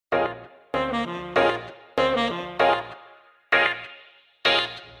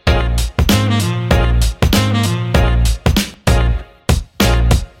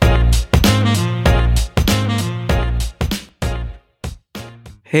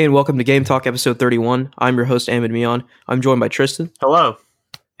Hey, and welcome to Game Talk episode 31. I'm your host, Ahmed Mian. I'm joined by Tristan. Hello.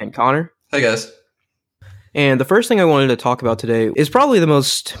 And Connor. Hey, guys. And the first thing I wanted to talk about today is probably the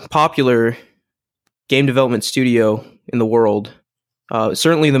most popular game development studio in the world.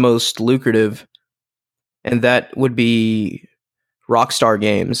 Certainly the most lucrative, and that would be Rockstar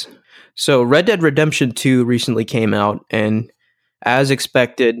Games. So Red Dead Redemption 2 recently came out, and as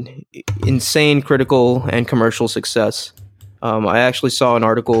expected, insane critical and commercial success. I actually saw an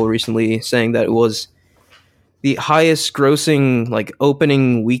article recently saying that it was the highest grossing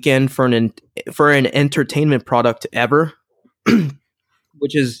opening weekend for an entertainment product ever,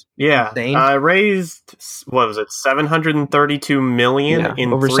 which is insane. Raised, what was it, 732 million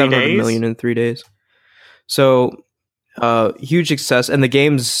in over 3 700 days? million in 3 days. So huge success, and the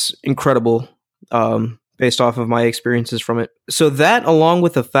game's incredible. Based off of my experiences from it. So that, along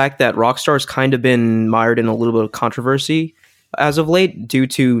with the fact that Rockstar's kind of been mired in a little bit of controversy as of late due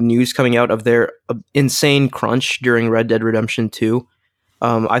to news coming out of their insane crunch during Red Dead Redemption 2,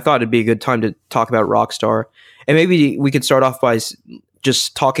 I thought it'd be a good time to talk about Rockstar. And maybe we could start off by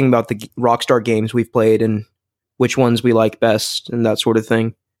just talking about the Rockstar games we've played and which ones we like best and that sort of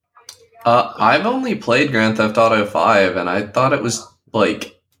thing. I've only played Grand Theft Auto 5, and I thought it was,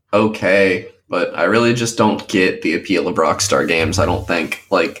 okay. But I really just don't get the appeal of Rockstar games, I don't think.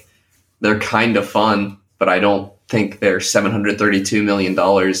 They're kind of fun, but I don't think they're $732 million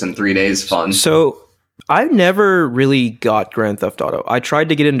in 3 days fun. So I never really got Grand Theft Auto. I tried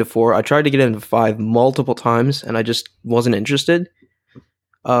to get into 4. I tried to get into 5 multiple times, and I just wasn't interested.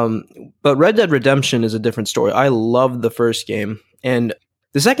 But Red Dead Redemption is a different story. I loved the first game, and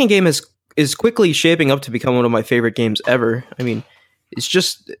the second game is quickly shaping up to become one of my favorite games ever. I mean, it's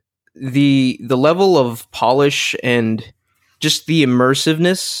just the level of polish and just the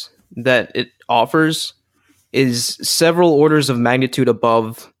immersiveness that it offers is several orders of magnitude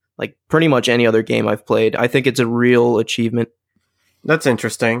above pretty much any other game I've played. I think it's a real achievement. That's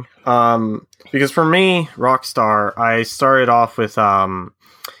interesting. Because for me, Rockstar, I started off with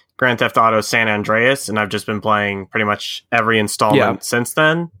Grand Theft Auto San Andreas, and I've just been playing pretty much every installment since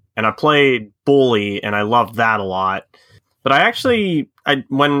then. And I played Bully, and I loved that a lot. But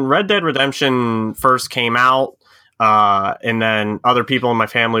when Red Dead Redemption first came out, and then other people in my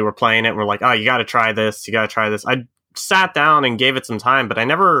family were playing it and were like, oh, you got to try this. I sat down and gave it some time, but I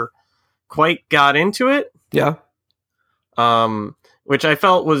never quite got into it. Yeah. Which I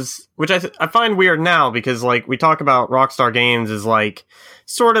felt I find weird now because we talk about Rockstar Games as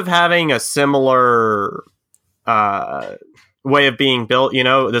sort of having a similar way of being built,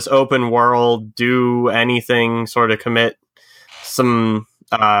 this open world, do anything, sort of commit some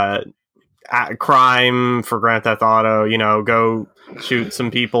crime for Grand Theft Auto, go shoot some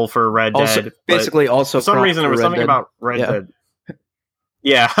people for Red Dead. For some reason, it was something about Red Dead.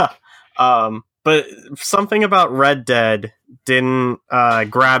 Yeah. But something about Red Dead didn't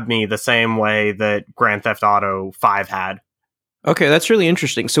grab me the same way that Grand Theft Auto 5 had. Okay, that's really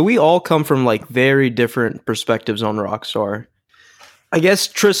interesting. So we all come from very different perspectives on Rockstar. I guess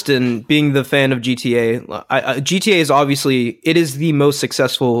Tristan, being the fan of GTA, GTA is obviously, it is the most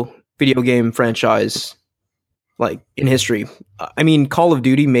successful video game franchise in history. I mean, Call of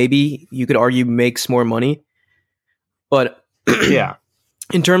Duty, maybe you could argue makes more money, but yeah,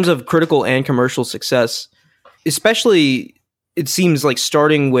 in terms of critical and commercial success, especially it seems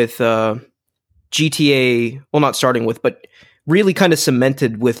starting with GTA, well, not starting with, but really kind of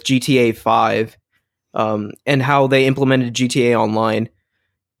cemented with GTA 5. And how they implemented GTA Online.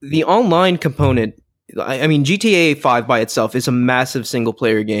 The online component, I mean, GTA 5 by itself is a massive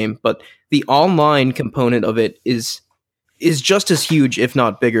single-player game, but the online component of it is just as huge, if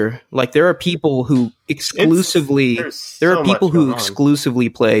not bigger. There are people who exclusively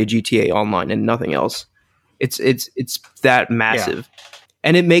play GTA Online and nothing else. It's that massive,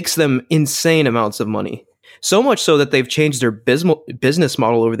 and it makes them insane amounts of money. So much so that they've changed their business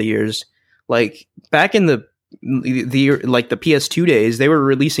model over the years. Back in the PS2 days, they were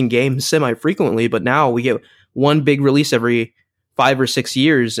releasing games semi-frequently, but now we get one big release every 5 or 6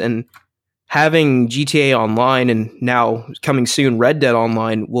 years, and having GTA Online and now coming soon Red Dead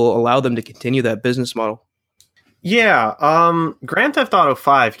Online will allow them to continue that business model. Yeah, Grand Theft Auto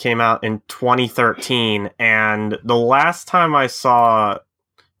 5 came out in 2013, and the last time I saw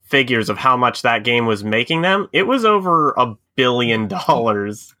figures of how much that game was making them, it was over $1 billion.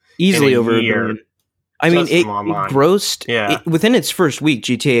 Easily over $1 billion. I mean, it grossed within its first week.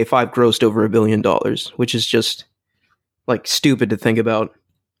 GTA 5 grossed over $1 billion, which is just stupid to think about.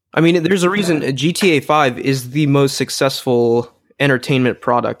 I mean, there's a reason GTA 5 is the most successful entertainment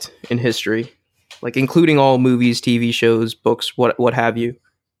product in history, including all movies, TV shows, books, what have you.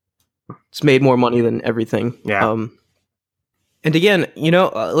 It's made more money than everything. Yeah. And again,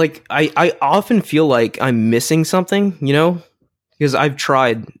 like I often feel like I'm missing something, because I've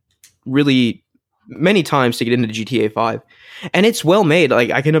tried really many times to get into GTA 5, and it's well made.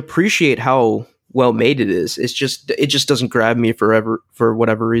 Like I can appreciate how well made it is. It just doesn't grab me forever for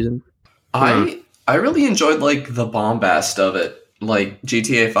whatever reason. I really enjoyed like the bombast of it. Like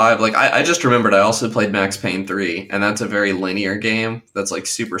GTA 5, like I just remembered I also played Max Payne 3, and that's a very linear game that's like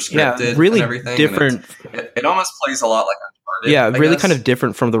super scripted really and everything. Different. And it almost plays a lot like Uncharted. Yeah, really guess. kind of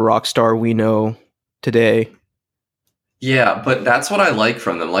different from the Rockstar we know today. Yeah, but that's what I like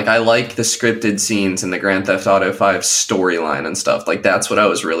from them. Like I like the scripted scenes in the Grand Theft Auto 5 storyline and stuff. Like that's what I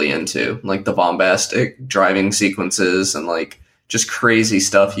was really into. Like the bombastic driving sequences and like just crazy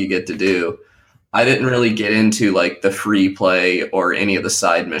stuff you get to do. I didn't really get into like the free play or any of the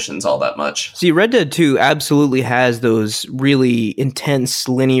side missions all that much. See, Red Dead 2 absolutely has those really intense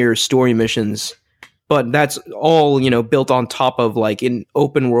linear story missions, but that's all, built on top of like an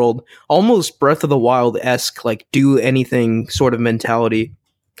open world, almost Breath of the Wild-esque, like do anything sort of mentality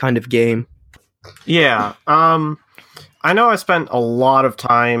kind of game. Yeah. I know I spent a lot of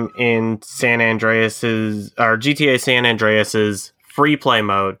time in GTA San Andreas's free play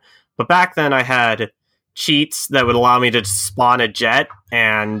mode. But back then I had cheats that would allow me to spawn a jet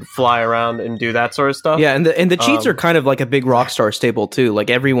and fly around and do that sort of stuff. Yeah, and the cheats are kind of like a big Rockstar staple too. Like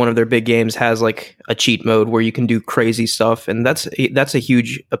every one of their big games has like a cheat mode where you can do crazy stuff, and that's a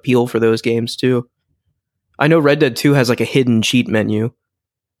huge appeal for those games too. I know Red Dead 2 has like a hidden cheat menu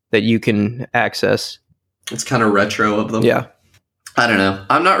that you can access. It's kind of retro of them. Yeah. I don't know.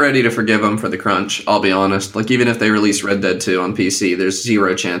 I'm not ready to forgive them for the crunch, I'll be honest. Like, even if they release Red Dead 2 on PC, there's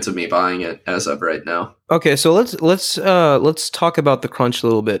zero chance of me buying it as of right now. Okay, so let's talk about the crunch a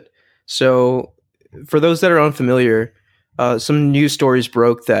little bit. So, for those that are unfamiliar, some news stories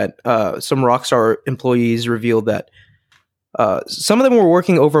broke that some Rockstar employees revealed that some of them were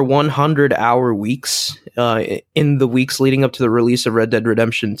working over 100-hour weeks in the weeks leading up to the release of Red Dead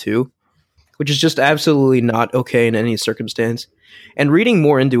Redemption 2, which is just absolutely not okay in any circumstance. And reading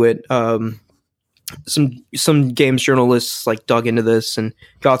more into it, some games journalists like dug into this and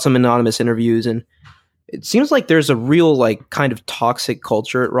got some anonymous interviews, and it seems like there's a real like kind of toxic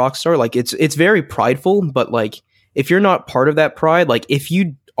culture at Rockstar. Like it's very prideful, but like if you're not part of that pride, like if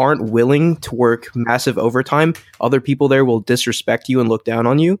you aren't willing to work massive overtime, other people there will disrespect you and look down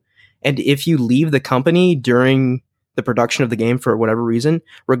on you. And if you leave the company during the production of the game for whatever reason,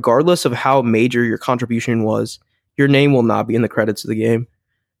 regardless of how major your contribution was, your name will not be in the credits of the game.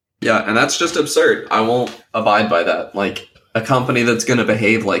 Yeah, and that's just absurd. I won't abide by that. Like, a company that's going to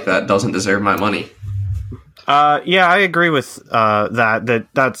behave like that doesn't deserve my money. Yeah, I agree with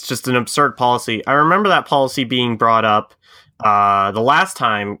that's just an absurd policy. I remember that policy being brought up the last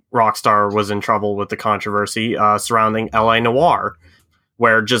time Rockstar was in trouble with the controversy surrounding L.A. Noire,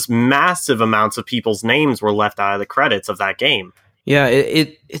 where just massive amounts of people's names were left out of the credits of that game. Yeah,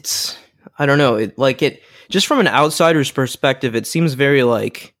 it's I don't know. It just from an outsider's perspective, it seems very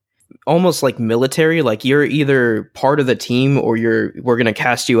like almost like military. Like you're either part of the team or we're gonna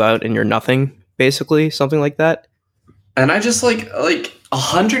cast you out and you're nothing, basically, something like that. And I just like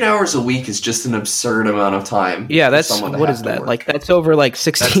 100 hours a week is just an absurd amount of time. Yeah, that's what is that? Like that's over like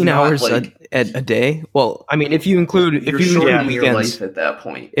 16 hours like, a day. Well, I mean, if you include weekends, your life at that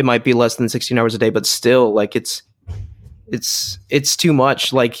point, it might be less than 16 hours a day, but still, like it's too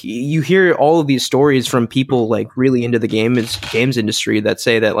much. Like you hear all of these stories from people like really into the games industry that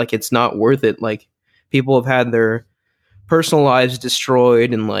say that like it's not worth it. Like people have had their personal lives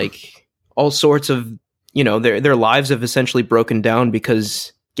destroyed and like all sorts of, their lives have essentially broken down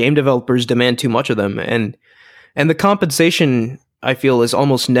because game developers demand too much of them, and the compensation I feel is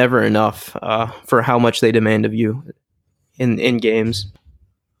almost never enough for how much they demand of you in games.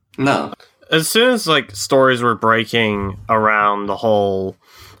 No. As soon as like stories were breaking around the whole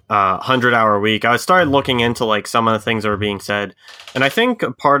 100-hour week, I started looking into like some of the things that were being said, and I think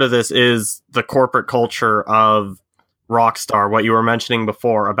part of this is the corporate culture of Rockstar. What you were mentioning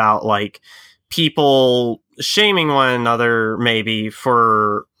before about like people shaming one another, maybe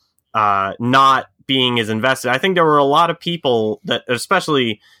for not being as invested. I think there were a lot of people that,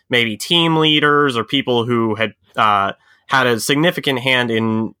 especially maybe team leaders or people who had had a significant hand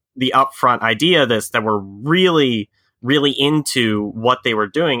in the upfront idea of this, that were really, really into what they were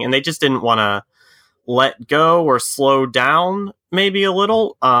doing, and they just didn't want to let go or slow down maybe a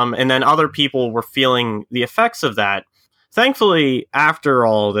little. And then other people were feeling the effects of that. Thankfully, after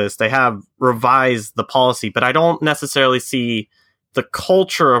all of this, they have revised the policy, but I don't necessarily see the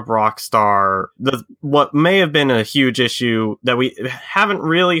culture of Rockstar, what may have been a huge issue that we haven't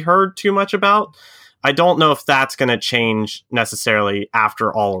really heard too much about, I don't know if that's going to change necessarily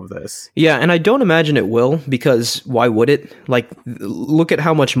after all of this. Yeah, and I don't imagine it will, because why would it? Like, look at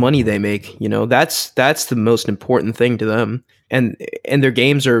how much money they make. You know, that's the most important thing to them, and their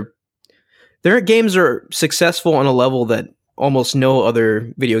games are successful on a level that almost no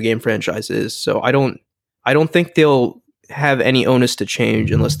other video game franchise is. So I don't think they'll have any onus to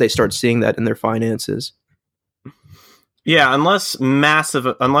change unless they start seeing that in their finances. Yeah, unless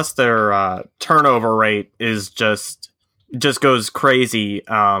their turnover rate is just goes crazy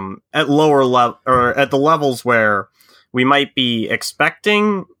at lower level, or at the levels where we might be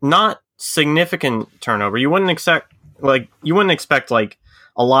expecting not significant turnover. You wouldn't expect like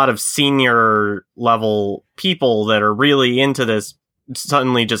a lot of senior level people that are really into this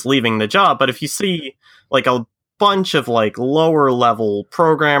suddenly just leaving the job. But if you see like a bunch of like lower level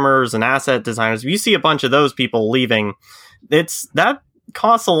programmers and asset designers, if you see a bunch of those people leaving, that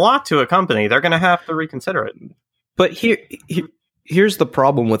costs a lot to a company. They're going to have to reconsider it. But here's the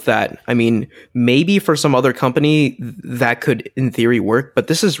problem with that. I mean, maybe for some other company that could in theory work, but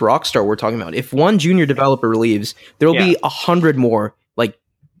this is Rockstar we're talking about. If one junior developer leaves, there'll be 100 more like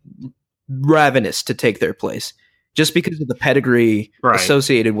ravenous to take their place, just because of the pedigree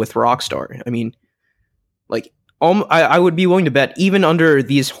associated with Rockstar. I mean, like, I would be willing to bet, even under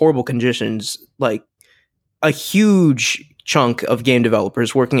these horrible conditions, like a huge chunk of game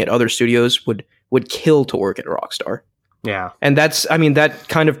developers working at other studios would kill to work at Rockstar. Yeah. And that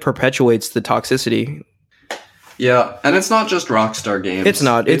kind of perpetuates the toxicity. Yeah, and it's not just Rockstar games. It's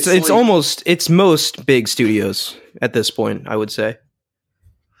not. It's like, most big studios at this point, I would say.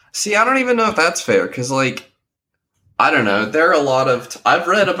 See, I don't even know if that's fair, because, like, I don't know. There are a lot of... I've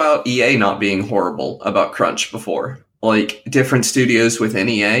read about EA not being horrible about crunch before. Like, different studios within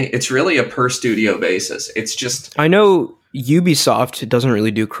EA. It's really a per studio basis. It's just... I know Ubisoft doesn't really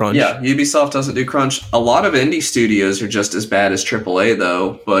do crunch. Yeah, Ubisoft doesn't do crunch. A lot of indie studios are just as bad as AAA,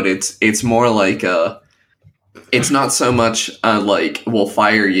 though. But it's more like it's not so much like, we'll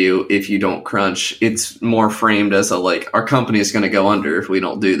fire you if you don't crunch. It's more framed as a, like, our company is going to go under if we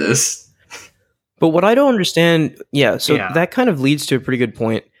don't do this. But what I don't understand, that kind of leads to a pretty good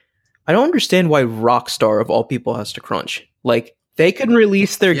point. I don't understand why Rockstar, of all people, has to crunch. Like, they can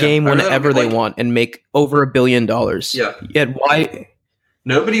release their game whenever they want and make over $1 billion. Yeah. Yet why?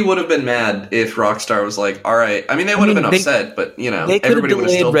 Nobody would have been mad if Rockstar was like, all right. I mean, they would have been upset, but, you know, they could have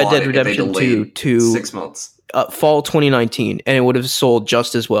delayed Red Dead Redemption 2 to 6 months. Fall 2019, and it would have sold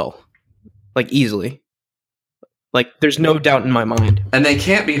just as well. Like, easily. Like, there's no doubt in my mind. And they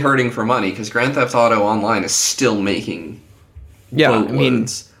can't be hurting for money, because Grand Theft Auto Online is still making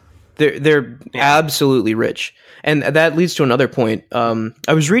boatloads. I mean, they're absolutely rich. And that leads to another point.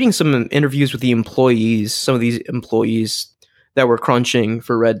 I was reading some interviews with some of these employees that were crunching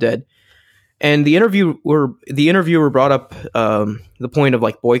for Red Dead. And the interviewer brought up the point of,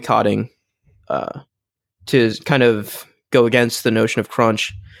 like, boycotting to kind of go against the notion of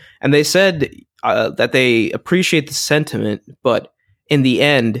crunch. And they said that they appreciate the sentiment, but in the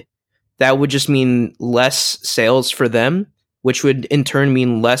end, that would just mean less sales for them, which would in turn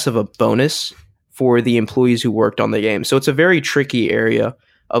mean less of a bonus for the employees who worked on the game. So it's a very tricky area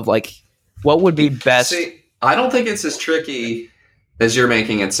of, like, what would be best. See, I don't think it's as tricky as you're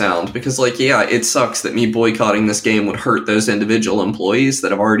making it sound, because, like, yeah, it sucks that me boycotting this game would hurt those individual employees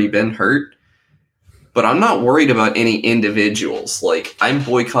that have already been hurt. But I'm not worried about any individuals. Like, I'm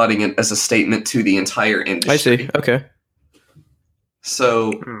boycotting it as a statement to the entire industry. I see. Okay.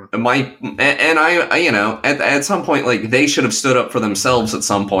 So, I you know, at some point, like, they should have stood up for themselves at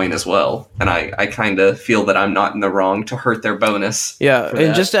some point as well. And I kind of feel that I'm not in the wrong to hurt their bonus. Yeah,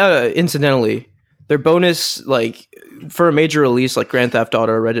 and just incidentally, their bonus, like, for a major release like Grand Theft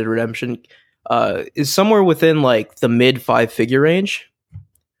Auto or Red Dead Redemption, is somewhere within, like, the mid 5-figure range.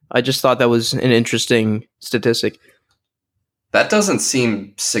 I just thought that was an interesting statistic. That doesn't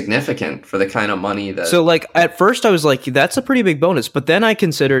seem significant for the kind of money that... So, like, at first I was like, that's a pretty big bonus. But then I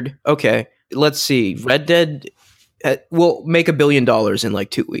considered, okay, let's see. Red Dead will make $1 billion in, like,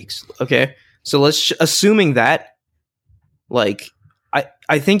 2 weeks. Okay? So assuming that, like,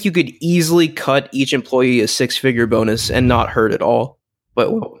 I think you could easily cut each employee a 6-figure bonus and not hurt at all.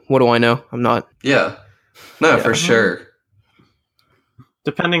 But what do I know? I'm not... Yeah. No, for sure.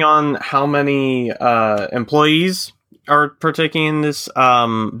 Depending on how many employees are partaking in this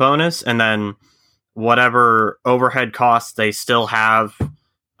bonus, and then whatever overhead costs they still have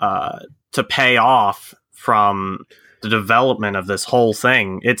to pay off from the development of this whole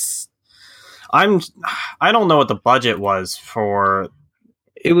thing, I don't know what the budget was for.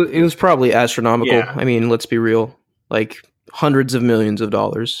 It was probably astronomical. Yeah. I mean, let's be real, like hundreds of millions of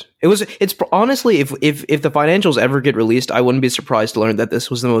dollars. It's honestly, if the financials ever get released, I wouldn't be surprised to learn that this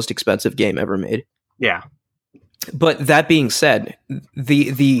was the most expensive game ever made. Yeah. But that being said,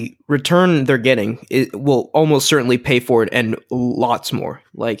 the return they're getting will almost certainly pay for it and lots more.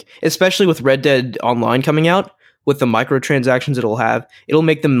 Like, especially with Red Dead Online coming out, with the microtransactions it'll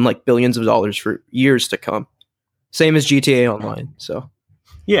make them like billions of dollars for years to come. Same as GTA Online. So,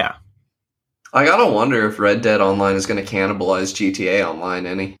 yeah. I gotta wonder if Red Dead Online is going to cannibalize GTA Online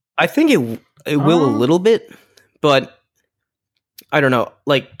any. I think it will a little bit, but I don't know.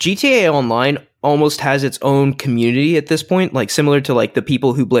 Like, GTA Online almost has its own community at this point, like similar to like the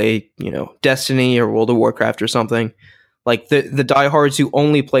people who play, Destiny or World of Warcraft or something. Like the diehards who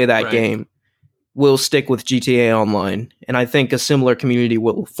only play that game will stick with GTA Online, and I think a similar community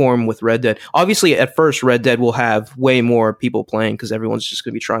will form with Red Dead. Obviously, at first, Red Dead will have way more people playing because everyone's just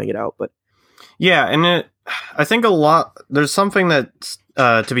going to be trying it out. But yeah, and I think there's something that's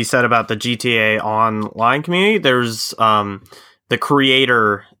to be said about the GTA Online community. There's the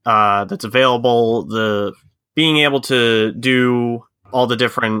creator that's available, the being able to do all the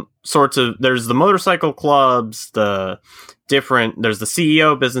different sorts of, there's the motorcycle clubs, there's the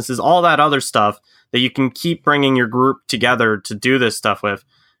CEO businesses, all that other stuff that you can keep bringing your group together to do this stuff with.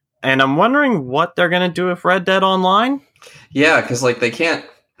 And I'm wondering what they're going to do with Red Dead Online. Yeah, because like they can't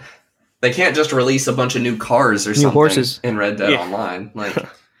just release a bunch of new cars or something horses in Red Dead Online. Like,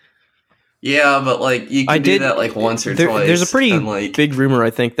 yeah, but like you can do that like once or twice. There's a pretty big rumor,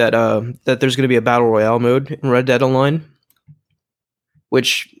 I think, that there's going to be a battle royale mode in Red Dead Online,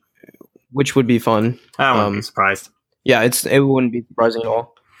 which would be fun. I wouldn't be surprised. Yeah, it wouldn't be surprising at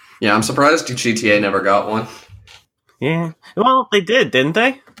all. Yeah, I'm surprised GTA never got one. Yeah, well, they did, didn't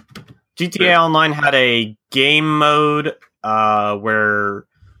they? GTA Online had a game mode where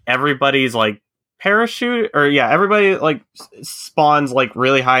everybody's like everybody like spawns like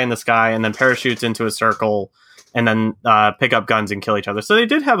really high in the sky and then parachutes into a circle and then pick up guns and kill each other. So they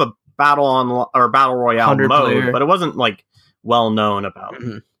did have a battle royale mode, player. But it wasn't like well known about.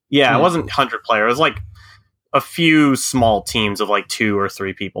 Mm-hmm. Yeah, it wasn't 100 player. It was like a few small teams of like 2 or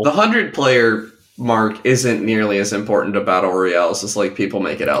 3 people. The 100 player mark isn't nearly as important to battle royales as like people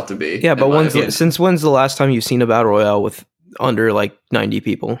make it out to be. Yeah, but when's the last time you've seen a battle royale with under like 90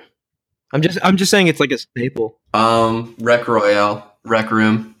 people? I'm just saying it's like a staple. Rec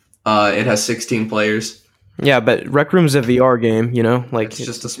Room. It has 16 players. Yeah, but Rec Room's a VR game, like it's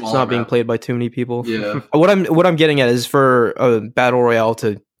just a small. It's not being played by too many people. Yeah. What I'm getting at is for a battle royale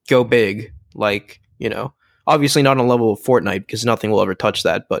to go big, like, obviously not on a level of Fortnite because nothing will ever touch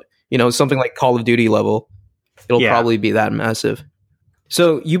that, but something like Call of Duty level, it'll probably be that massive.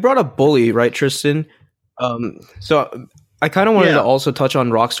 So you brought up Bully, right, Tristan? So I kind of wanted to also touch on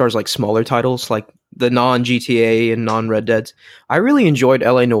Rockstar's like smaller titles, like the non-GTA and non-Red Deads. I really enjoyed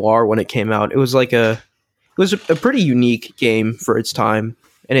LA Noire when it came out. It was like a pretty unique game for its time,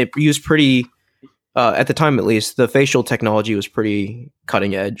 and it used pretty, at the time at least, the facial technology was pretty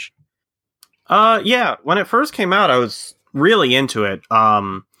cutting edge. Yeah, when it first came out, I was really into it.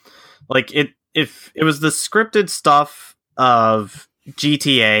 Like if it was the scripted stuff of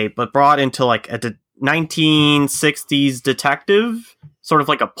GTA, but brought into like a 1960s detective, sort of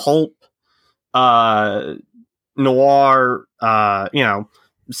like a pulp noir,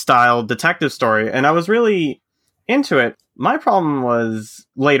 style detective story, and I was really into it. My problem was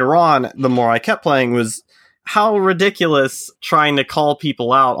later on, the more I kept playing, was how ridiculous trying to call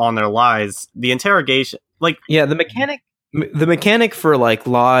people out on their lies. The interrogation, the mechanic for like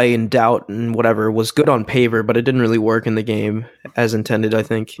lie and doubt and whatever was good on paper, but it didn't really work in the game as intended, I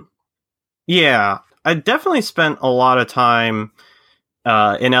think. Yeah, I definitely spent a lot of time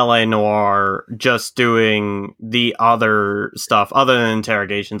in LA Noire just doing the other stuff other than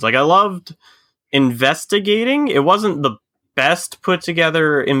interrogations. Like, I loved investigating. It wasn't the best put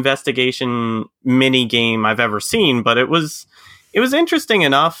together investigation mini game I've ever seen, but it was interesting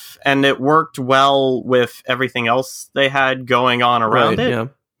enough, and it worked well with everything else they had going on around it. Yeah.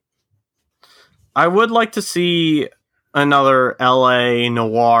 I would like to see another LA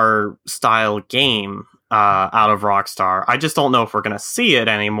Noire style game out of Rockstar. I just don't know if we're going to see it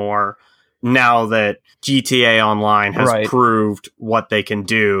anymore now that GTA Online has proved what they can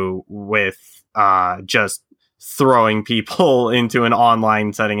do with just throwing people into an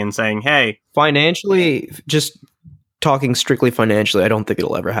online setting and saying, hey. Financially, just talking strictly financially, I don't think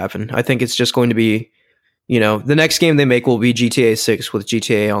it'll ever happen. I think it's just going to be, the next game they make will be GTA 6 with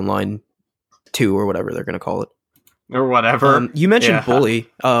GTA Online 2 or whatever they're going to call it. or whatever. You mentioned Bully.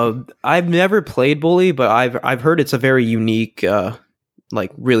 I've never played Bully, but I've heard it's a very unique,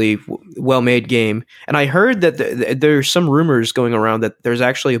 really well-made game. And I heard that there's some rumors going around that there's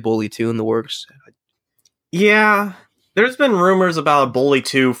actually a Bully 2 in the works. Yeah, there's been rumors about a Bully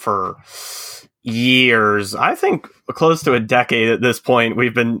 2 for years. I think close to a decade at this point.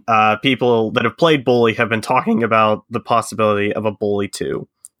 We've been people that have played Bully have been talking about the possibility of a Bully 2.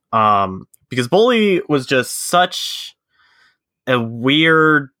 Because Bully was just such a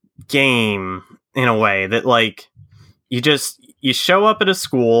weird game in a way that, like, you show up at a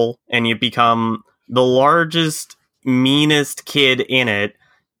school and you become the largest, meanest kid in it,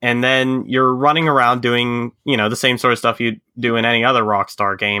 and then you're running around doing, the same sort of stuff you do in any other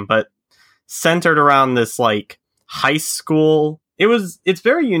Rockstar game, but centered around this, like, high school. It's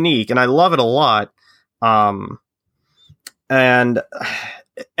very unique, and I love it a lot. And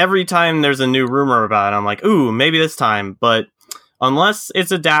every time there's a new rumor about it, I'm like, ooh, maybe this time. But unless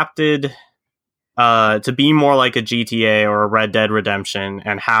it's adapted to be more like a GTA or a Red Dead Redemption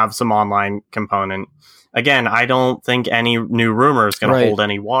and have some online component, again, I don't think any new rumor is going to hold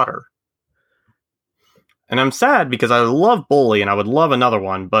any water. And I'm sad because I love Bully and I would love another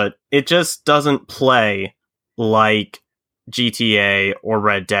one, but it just doesn't play like GTA or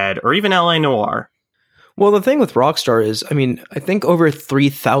Red Dead or even LA Noire. Well, the thing with Rockstar is, I think over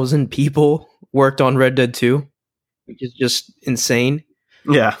 3,000 people worked on Red Dead 2, which is just insane.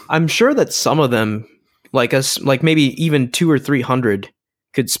 Yeah. I'm sure that some of them, like maybe even 200 or 300,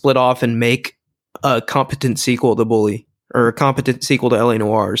 could split off and make a competent sequel to Bully or a competent sequel to LA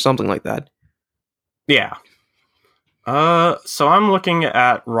Noire or something like that. Yeah. So I'm looking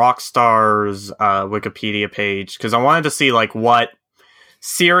at Rockstar's Wikipedia page because I wanted to see like what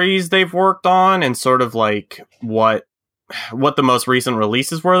series they've worked on and sort of like what the most recent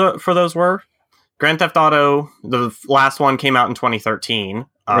releases for those were. Grand Theft Auto, the last one came out in 2013,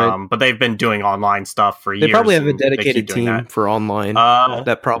 but they've been doing online stuff for years. They probably have a dedicated team for online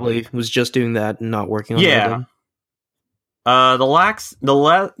that probably was just doing that and not working on Red Dead.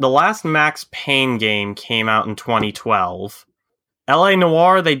 The last Max Payne game came out in 2012. LA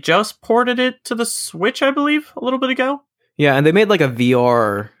Noire, they just ported it to the Switch, I believe, a little bit ago. Yeah, and they made like a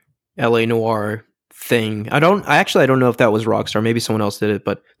VR LA Noire thing. I don't know if that was Rockstar. Maybe someone else did it,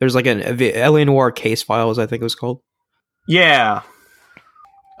 but there's like an LA Noire Case Files, I think it was called. Yeah.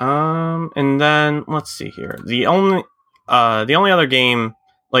 And then let's see here. The only other game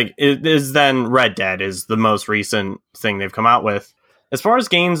like is then Red Dead is the most recent thing they've come out with. As far as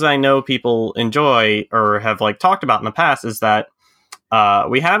games I know people enjoy or have like talked about in the past is that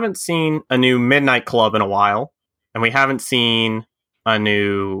we haven't seen a new Midnight Club in a while, and we haven't seen a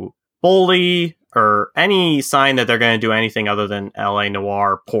new Bully or any sign that they're going to do anything other than LA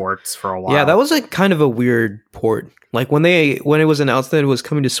Noire ports for a while. Yeah, that was a kind of a weird port. Like when it was announced that it was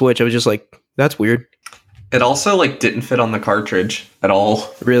coming to Switch, I was just like, that's weird. It also like didn't fit on the cartridge at all.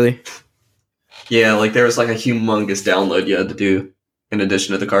 Really? Yeah, like there was like a humongous download you had to do in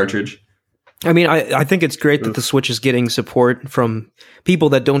addition to the cartridge. I think it's great that the Switch is getting support from people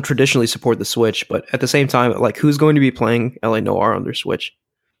that don't traditionally support the Switch, but at the same time, like, who's going to be playing LA Noire on their Switch?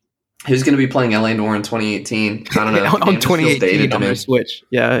 Who's going to be playing LA Noire in 2018? I don't know. On 2018 on their Switch.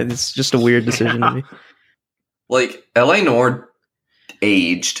 Yeah, it's just a weird decision to me. Like, LA Noire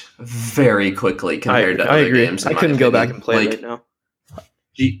aged very quickly compared to other games. I couldn't go back and play it right now.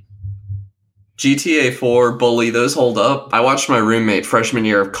 GTA 4, Bully, those hold up. I watched my roommate freshman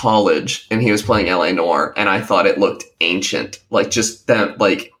year of college, and he was playing LA Noire, and I thought it looked ancient. Like, just that,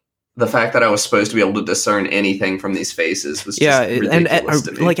 like, the fact that I was supposed to be able to discern anything from these faces was just ridiculous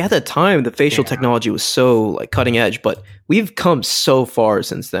to me. Like, at the time, the facial technology was so, like, cutting edge, but we've come so far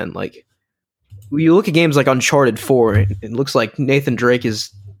since then. Like, you look at games like Uncharted 4, it looks like Nathan Drake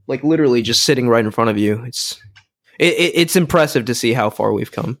is, like, literally just sitting right in front of you. It's impressive to see how far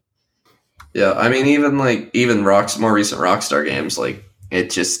we've come. Yeah, I mean, even more recent Rockstar games, like,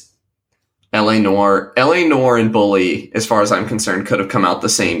 it just, LA Noire and Bully, as far as I'm concerned, could have come out the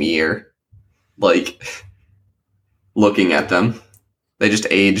same year. Like, looking at them, they just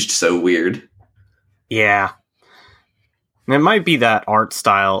aged so weird. Yeah. And it might be that art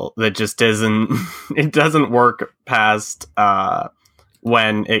style that just it doesn't work past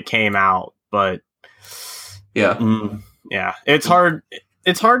when it came out, but yeah. Yeah, it's hard.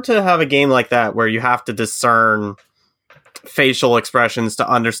 It's hard to have a game like that where you have to discern facial expressions to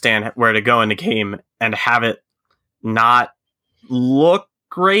understand where to go in the game and have it not look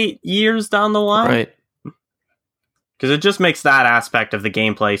great years down the line. Right. Because it just makes that aspect of the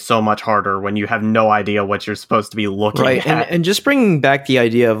gameplay so much harder when you have no idea what you're supposed to be looking at. And just bringing back the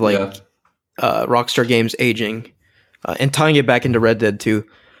idea of, like, Rockstar games aging. and tying it back into Red Dead 2,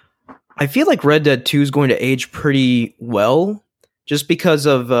 I feel like Red Dead 2 is going to age pretty well, just because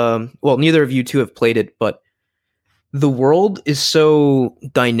of, well, neither of you two have played it, but the world is so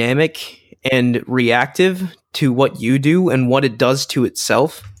dynamic and reactive to what you do and what it does to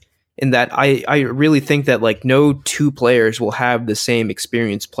itself, in that I really think that like no two players will have the same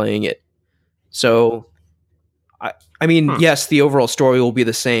experience playing it. So, I mean, yes, the overall story will be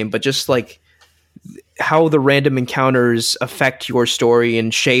the same, but just like how the random encounters affect your story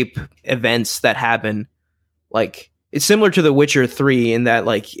and shape events that happen, like it's similar to The Witcher 3 in that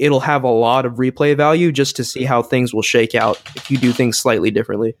like it'll have a lot of replay value just to see how things will shake out if you do things slightly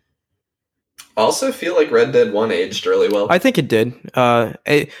differently. I also feel like Red Dead 1 aged really well. I think it did. And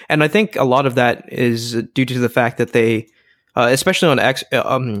I think a lot of that is due to the fact that they, especially on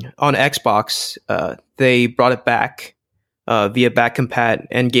Xbox, they brought it back via back compat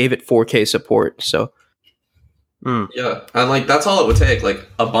and gave it 4K support. So, yeah, and like that's all it would take. Like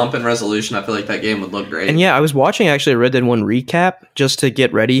a bump in resolution, I feel like that game would look great. And yeah, I was watching actually a Red Dead 1 recap just to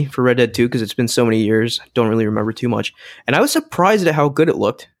get ready for Red Dead 2 because it's been so many years. I don't really remember too much. And I was surprised at how good it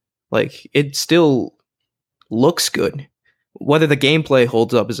looked. Like, it still looks good. Whether the gameplay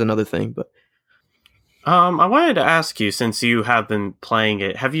holds up is another thing, but... I wanted to ask you, since you have been playing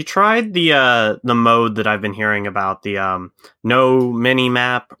it, have you tried the mode that I've been hearing about, the no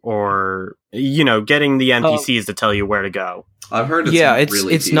mini-map, or, you know, getting the NPCs to tell you where to go? I've heard it's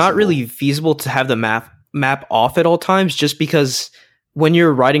it's not really feasible to have the map off at all times, just because when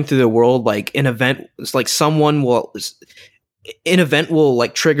you're riding through the world, like, an event will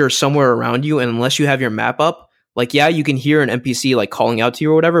like trigger somewhere around you, and unless you have your map up, like, yeah, you can hear an NPC like calling out to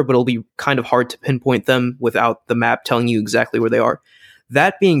you or whatever, but it'll be kind of hard to pinpoint them without the map telling you exactly where they are.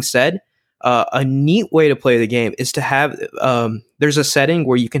 That being said, a neat way to play the game is to have there's a setting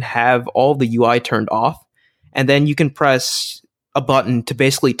where you can have all the UI turned off, and then you can press a button to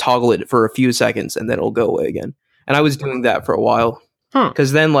basically toggle it for a few seconds, and then it'll go away again. And I was doing that for a while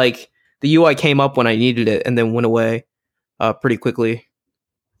because then like the UI came up when I needed it and then went away pretty quickly,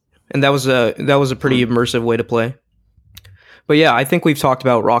 and that was a pretty immersive way to play. But yeah, I think we've talked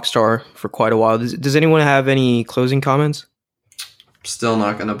about Rockstar for quite a while. Does anyone have any closing comments? Still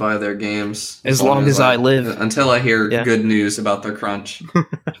not going to buy their games as long as I live, until I hear good news about their crunch.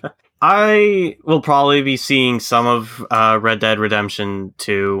 I will probably be seeing some of Red Dead Redemption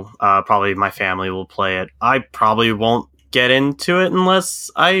 2. Probably my family will play it. I probably won't get into it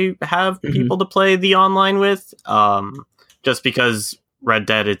unless I have people to play the online with. Just because Red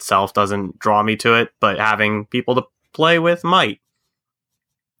Dead itself doesn't draw me to it, but having people to play with might.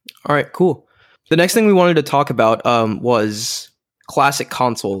 All right, cool. The next thing we wanted to talk about was classic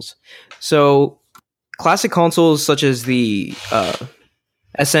consoles. So classic consoles such as the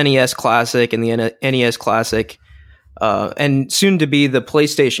SNES Classic and the NES Classic, and soon to be the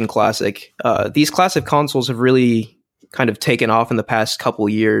PlayStation Classic, these classic consoles have really kind of taken off in the past couple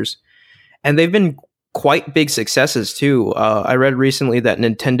years, and they've been quite big successes too. I read recently that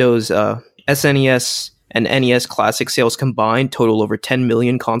Nintendo's SNES and NES Classic sales combined total over 10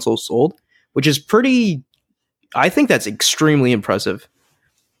 million consoles sold, which is pretty... I think that's extremely impressive,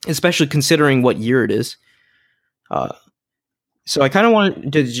 especially considering what year it is. So I kind of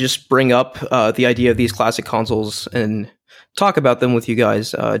wanted to just bring up the idea of these classic consoles and talk about them with you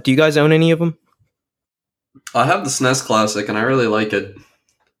guys. Do you guys own any of them? I have the SNES Classic, and I really like it.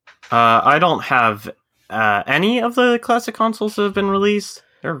 I don't have any of the classic consoles that have been released.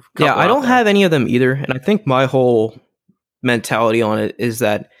 Yeah, I don't have any of them either, and I think my whole mentality on it is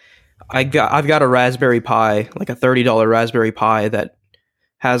that I've got a Raspberry Pi, like a $30 Raspberry Pi that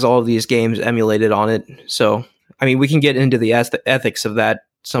has all of these games emulated on it. So, I mean, we can get into the ethics of that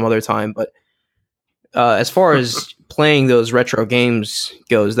some other time, but as far as playing those retro games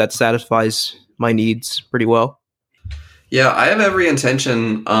goes, that satisfies my needs pretty well. Yeah, I have every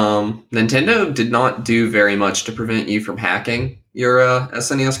intention. Nintendo did not do very much to prevent you from hacking your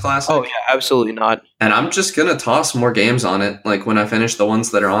SNES Classic. Oh, yeah, absolutely not. And I'm just going to toss more games on it, like when I finish the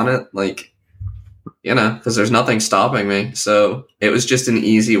ones that are on it, like, you know, because there's nothing stopping me. So it was just an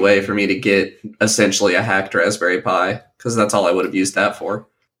easy way for me to get essentially a hacked Raspberry Pi, because that's all I would have used that for.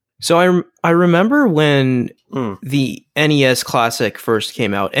 So I remember when the NES Classic first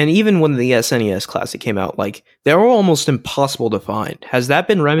came out, and even when the SNES Classic came out, like, they were almost impossible to find. Has that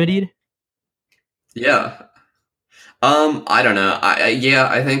been remedied? Yeah. I don't know.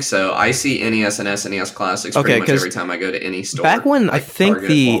 I think so. I see NES and SNES Classics pretty much every time I go to any store. Back when I think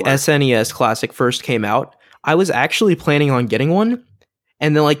the SNES Classic first came out, I was actually planning on getting one,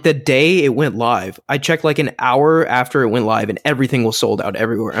 And then like the day it went live, I checked like an hour after it went live and everything was sold out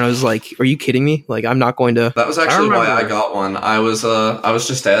everywhere. And I was like, are you kidding me? Like, I'm not going to. That was actually why I got one. I was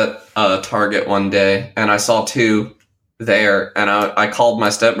just at Target one day and I saw two there, and I called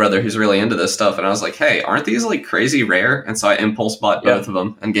my stepbrother who's really into this stuff, and I was like, hey, aren't these like crazy rare? And so I impulse bought both of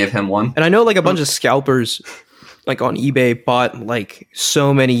them and gave him one. And I know like a bunch of scalpers like on eBay bought like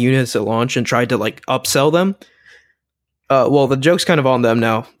so many units at launch and tried to like upsell them. Well, the joke's kind of on them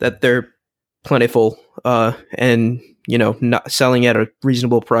now that they're plentiful and, you know, not selling at a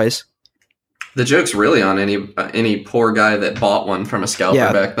reasonable price. The joke's really on any poor guy that bought one from a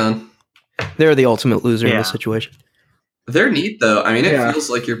scalper back then. They're the ultimate loser in this situation. They're neat, though. I mean, it feels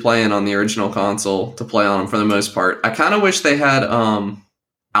like you're playing on the original console to play on them for the most part. I kind of wish they had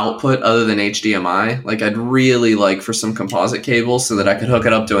output other than HDMI. Like, I'd really like for some composite cables so that I could hook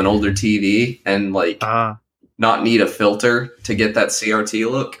it up to an older TV and, like, not need a filter to get that CRT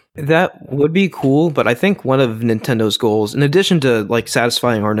look. That would be cool, but I think one of Nintendo's goals, in addition to, like,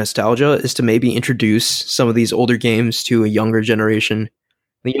 satisfying our nostalgia, is to maybe introduce some of these older games to a younger generation.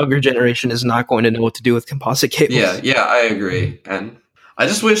 The younger generation is not going to know what to do with composite cables. Yeah, I agree. And I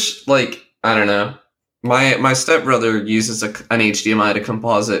just wish, like, I don't know, my stepbrother uses an HDMI to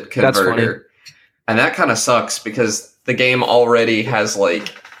composite converter. And that kind of sucks because the game already has,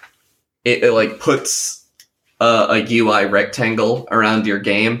 like, it like, puts a UI rectangle around your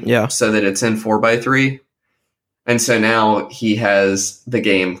game so that it's in 4x3. And so now he has the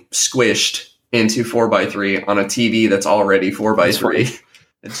game squished into 4x3 on a TV that's already 4x3.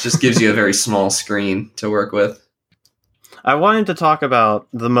 It just gives you a very small screen to work with. I wanted to talk about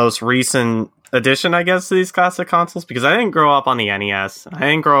the most recent addition, I guess, to these classic consoles, because I didn't grow up on the NES. I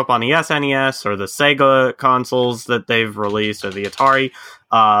didn't grow up on the SNES or the Sega consoles that they've released or the Atari.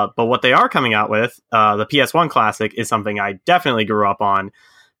 But what they are coming out with, the PS1 Classic, is something I definitely grew up on,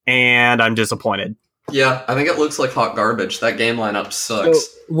 and I'm disappointed. Yeah, I think it looks like hot garbage. That game lineup sucks.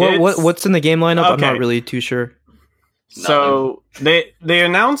 So, what's in the game lineup? Okay. I'm not really too sure. So they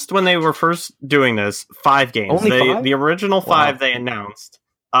announced when they were first doing this 5 games. Only 5? The original 5 they announced.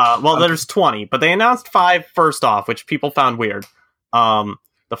 There's 20, but they announced 5 first off, which people found weird. The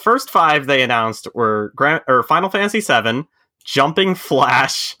first 5 they announced were Final Fantasy VII, Jumping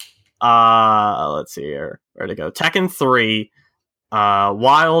Flash. Let's see here, where to go? Tekken 3,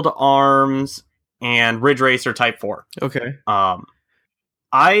 Wild Arms, and Ridge Racer Type 4. Okay.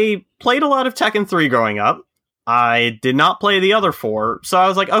 I played a lot of Tekken 3 growing up. I did not play the other 4, so I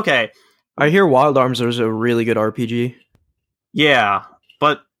was like, okay. I hear Wild Arms is a really good RPG. Yeah,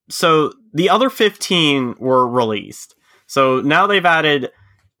 but so the other 15 were released. So now they've added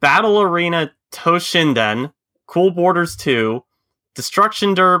Battle Arena Toshinden, Cool Borders 2,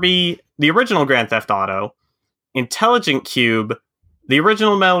 Destruction Derby, the original Grand Theft Auto, Intelligent Cube, the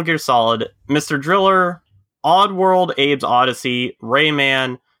original Metal Gear Solid, Mr. Driller, Oddworld, Abe's Odyssey,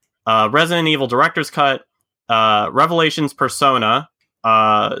 Rayman, Resident Evil Director's Cut, Revelations Persona,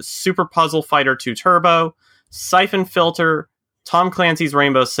 Super Puzzle Fighter 2 Turbo, Siphon Filter, Tom Clancy's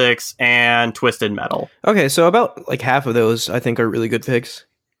Rainbow Six, and Twisted Metal. Okay, so about like half of those I think are really good picks.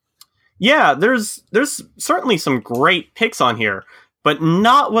 Yeah, there's certainly some great picks on here, but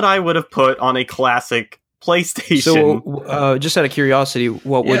not what I would have put on a classic PlayStation. So, just out of curiosity,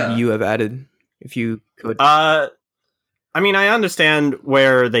 what would you have added if you could? I mean, I understand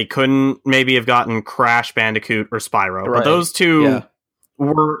where they couldn't maybe have gotten Crash Bandicoot or Spyro, but those two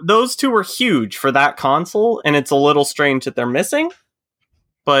were huge for that console, and it's a little strange that they're missing.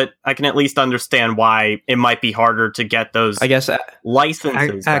 But I can at least understand why it might be harder to get those. I guess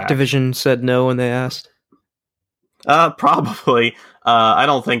licenses. Activision said no when they asked. Probably. I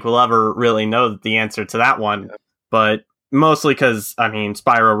don't think we'll ever really know the answer to that one, but mostly because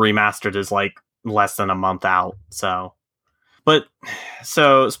Spyro Remastered is like less than a month out, so. But,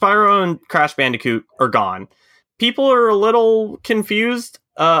 so, Spyro and Crash Bandicoot are gone. People are a little confused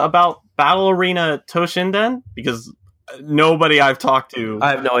about Battle Arena Toshinden, because nobody I've talked to...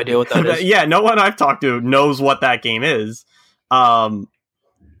 I have no idea what that is. Yeah, no one I've talked to knows what that game is. Sounds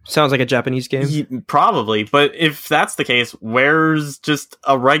like a Japanese game? Probably, but if that's the case, where's just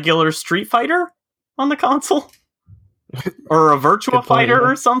a regular Street Fighter on the console? Or a Virtua Fighter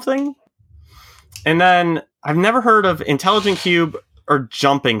or something? And then... I've never heard of Intelligent Cube or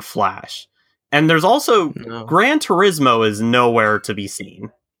Jumping Flash. And there's also Gran Turismo is nowhere to be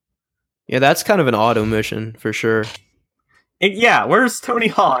seen. Yeah, that's kind of an auto mission for sure. Where's Tony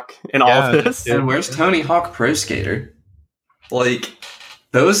Hawk in all of this? And where's Tony Hawk Pro Skater? Like,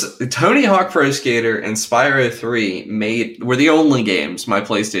 those Tony Hawk Pro Skater and Spyro 3 were the only games my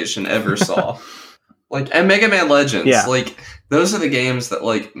PlayStation ever saw. Like, and Mega Man Legends. Yeah. Like, Those are the games that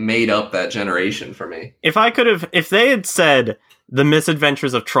like made up that generation for me. If they had said The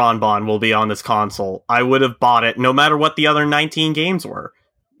Misadventures of Tron Bonne will be on this console, I would have bought it no matter what the other 19 games were.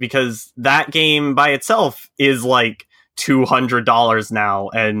 Because that game by itself is like $200 now,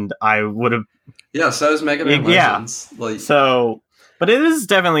 and I would have... Yeah, so is Mega Man Legends. Like... So, but it is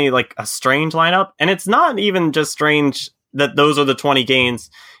definitely like a strange lineup, and it's not even just strange that those are the 20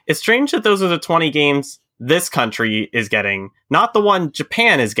 games. It's strange that those are the 20 games this country is getting, not the one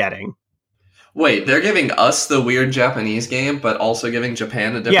Japan is getting. Wait, they're giving us the weird Japanese game, but also giving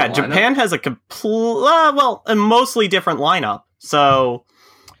Japan a different lineup? Yeah, Japan has a mostly different lineup. So...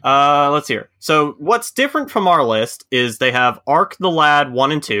 let's hear. So what's different from our list is they have Arc the Lad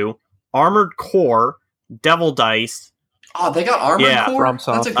 1 and 2, Armored Core, Devil Dice. Oh, they got Armored Core?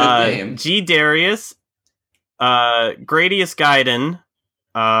 That's a good game. G Darius, Gradius Gaiden,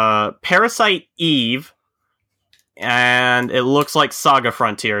 Parasite Eve, and it looks like Saga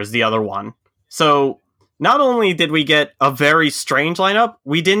Frontier is the other one. So not only did we get a very strange lineup,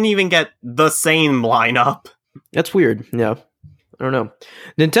 we didn't even get the same lineup. That's weird. Yeah. I don't know.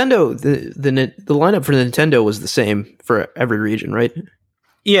 Nintendo, the lineup for Nintendo was the same for every region, right?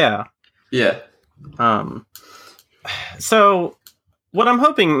 Yeah. Yeah. So what I'm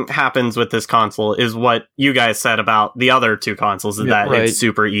hoping happens with this console is what you guys said about the other two consoles, is that it's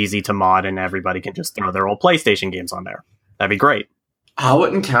super easy to mod and everybody can just throw their old PlayStation games on there. That'd be great. I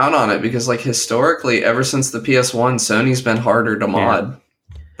wouldn't count on it because, like, historically, ever since the PS1, Sony's been harder to mod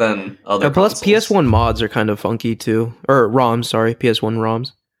than other plus, consoles. PS1 mods are kind of funky too. Or ROMs, sorry. PS1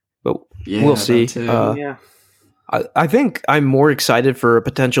 ROMs. But we'll see. I think I'm more excited for a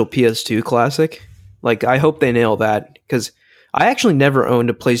potential PS2 classic. Like, I hope they nail that, because I actually never owned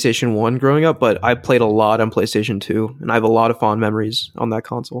a PlayStation 1 growing up, but I played a lot on PlayStation 2, and I have a lot of fond memories on that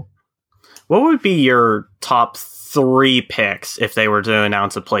console. What would be your top 3 picks if they were to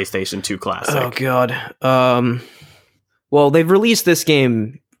announce a PlayStation 2 classic? Oh, God. Well, they've released this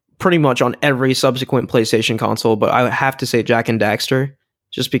game pretty much on every subsequent PlayStation console, but I have to say Jak and Daxter,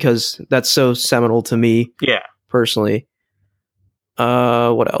 just because that's so seminal to me. Yeah. Personally.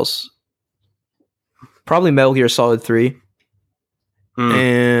 What else? Probably Metal Gear Solid 3.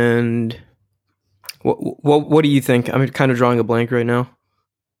 And what do you think? I'm kind of drawing a blank right now.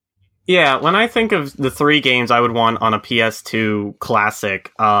 Yeah, when I think of the 3 games I would want on a PS2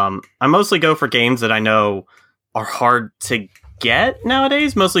 classic, I mostly go for games that I know are hard to get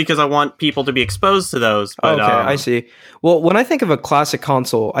nowadays, mostly because I want people to be exposed to those. But, okay, I see. Well, when I think of a classic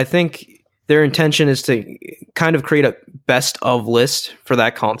console, I think their intention is to kind of create a best of list for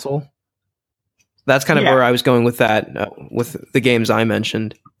that console. That's kind of where I was going with that, with the games I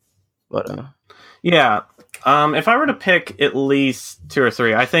mentioned. But if I were to pick at least 2 or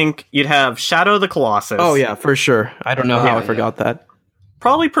 3, I think you'd have Shadow of the Colossus. Oh yeah, for sure. I don't know how I forgot that.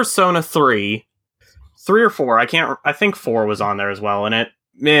 Probably Persona 3. 3 or 4. I think 4 was on there as well, and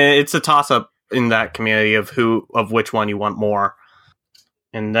it's a toss up in that community of which one you want more.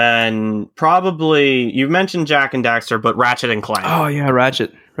 And then probably you mentioned Jak and Daxter, but Ratchet and Clank. Oh yeah,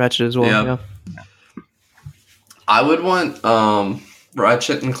 Ratchet as well. Yeah. I would want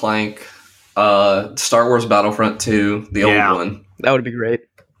Ratchet and Clank, Star Wars Battlefront 2, the old one. That would be great.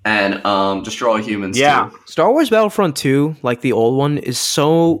 And Destroy All Humans 2. Star Wars Battlefront 2, like the old one, is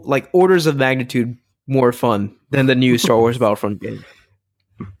so like orders of magnitude more fun than the new Star Wars Battlefront game.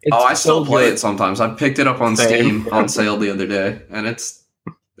 I still play it sometimes. I picked it up on Steam on sale the other day, and it's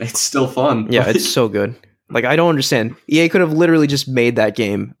still fun. Yeah, it's so good. Like, I don't understand. EA could have literally just made that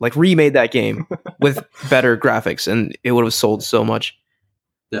game, like remade that game with better graphics, and it would have sold so much.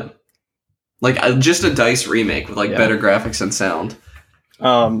 Yeah. Like, just a DICE remake with better graphics and sound.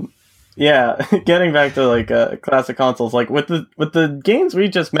 Getting back to like classic consoles, like with the games we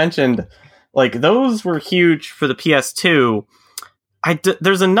just mentioned, like those were huge for the PS2.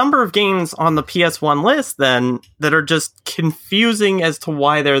 There's a number of games on the PS1 list then that are just confusing as to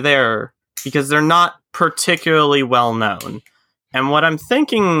why they're there, because they're not particularly well known. And what I'm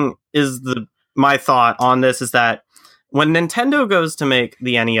thinking is my thought on this is that when Nintendo goes to make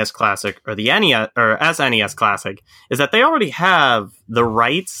the NES Classic or the NES or SNES Classic, is that they already have the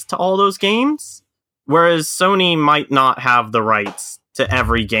rights to all those games, whereas Sony might not have the rights to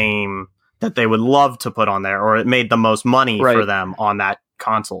every game that they would love to put on there, or it made the most money for them on that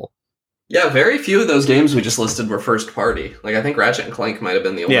console. Yeah, very few of those games we just listed were first party. Like, I think Ratchet and Clank might have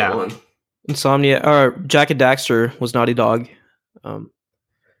been the only one. Insomnia, or Jak and Daxter was Naughty Dog.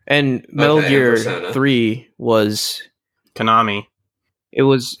 And Metal Gear 3 was Konami. It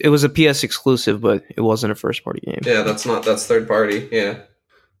was a PS exclusive, but it wasn't a first party game. Yeah, that's third party. Yeah.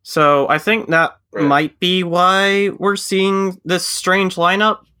 So I think that might be why we're seeing this strange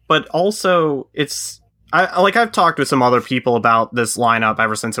lineup, but also I've talked with some other people about this lineup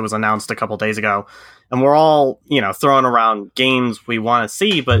ever since it was announced a couple days ago, and we're all, throwing around games we want to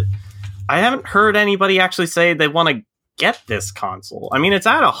see, but I haven't heard anybody actually say they want to get this console. I mean, it's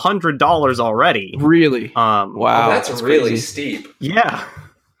at $100 already. Really? Wow, that's really steep. Yeah.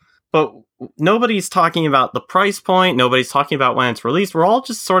 But nobody's talking about the price point. Nobody's talking about when it's released. We're all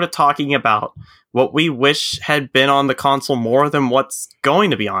just sort of talking about what we wish had been on the console more than what's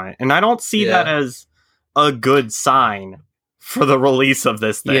going to be on it. And I don't see that as a good sign for the release of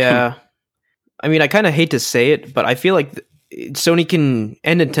this thing. Yeah. I mean, I kind of hate to say it, but I feel like Sony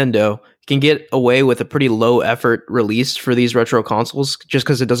and Nintendo can get away with a pretty low effort release for these retro consoles just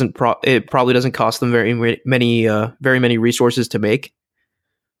because it probably doesn't cost them very many resources to make.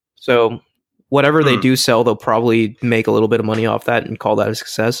 So whatever they do sell, they'll probably make a little bit of money off that and call that a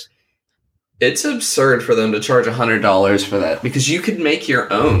success. It's absurd for them to charge $100 for that because you could make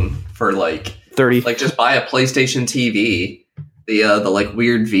your own for like 30. Like just buy a PlayStation TV, the like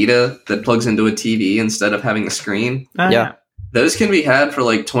weird Vita that plugs into a TV instead of having a screen. Yeah, those can be had for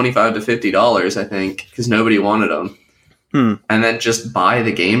like $25 to $50, I think, because nobody wanted them. And then just buy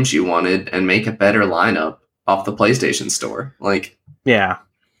the games you wanted and make a better lineup off the PlayStation Store. Like, yeah.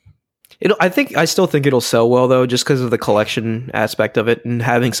 I still think it'll sell well though, just because of the collection aspect of it and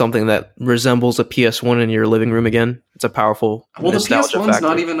having something that resembles a PS1 in your living room again. It's a powerful. Well, the PS1's factor.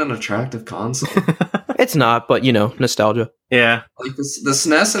 Not even an attractive console. It's not, but nostalgia. Yeah, like the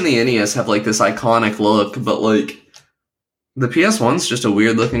SNES and the NES have like this iconic look, but like the PS1's just a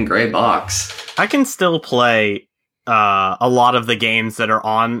weird looking gray box. I can still play a lot of the games that are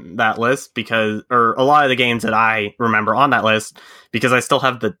on that list or a lot of the games that I remember on that list because I still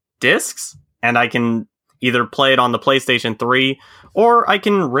have the discs, and I can either play it on the PlayStation 3 or I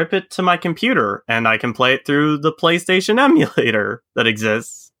can rip it to my computer and I can play it through the PlayStation emulator that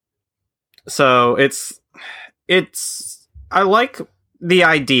exists. So I like the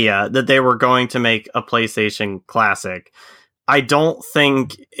idea that they were going to make a PlayStation Classic. I don't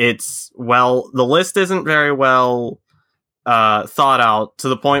think the list isn't very well thought out to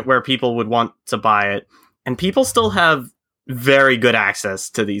the point where people would want to buy it, and people still have very good access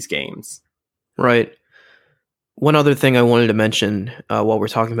to these games. Right. One other thing I wanted to mention while we're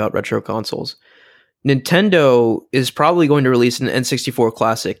talking about retro consoles. Nintendo is probably going to release an N64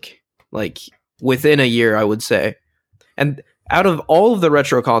 Classic like within a year, I would say. And out of all of the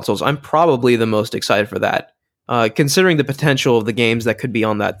retro consoles, I'm probably the most excited for that, considering the potential of the games that could be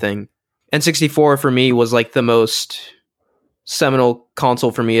on that thing. N64 for me was like the most seminal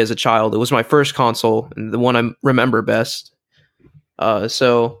console for me as a child. It was my first console and the one I remember best.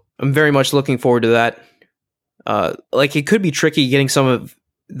 So I'm very much looking forward to that. Like it could be tricky getting some of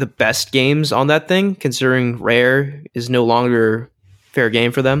the best games on that thing, considering Rare is no longer fair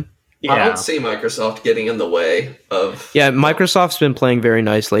game for them. Yeah. I don't see Microsoft getting in the way of... Yeah, Microsoft's been playing very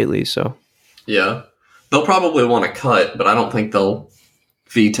nice lately, so... Yeah. They'll probably want to cut, but I don't think they'll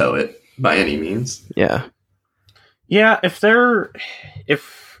veto it by any means. Yeah. Yeah,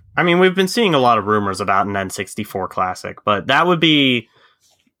 we've been seeing a lot of rumors about an N64 Classic, but that would be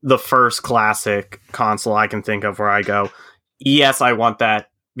the first classic console I can think of where I go, yes, I want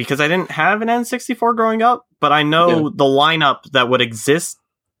that, because I didn't have an N64 growing up, but I know the lineup that would exist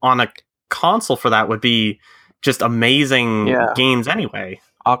on a console for that would be just amazing games anyway.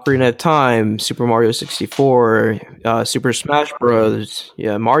 Ocarina of Time, Super Mario 64, Super Smash Bros.,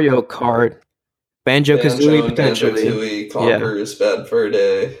 Mario Kart, Banjo-Kazooie potentially. Conker's Bad Fur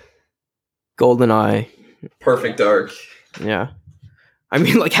Day. GoldenEye. Perfect Dark. Yeah. I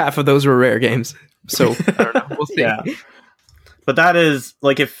mean, like half of those were Rare games. So, I don't know. We'll see. Yeah. But that is,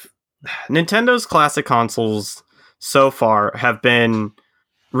 like, if Nintendo's classic consoles so far have been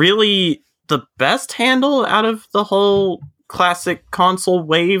really the best handle out of the whole classic console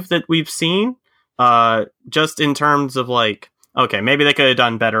wave that we've seen, just in terms of, like, okay, maybe they could have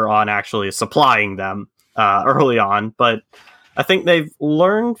done better on actually supplying them early on, but I think they've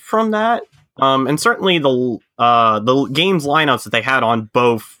learned from that. And certainly the games lineups that they had on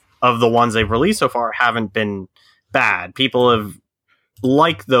both of the ones they've released so far haven't been bad. People have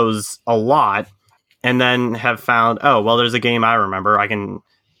liked those a lot, and then have found, oh, well, there's a game I remember. I can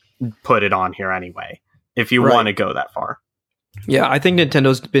put it on here anyway, if you want to go that far. Yeah, I think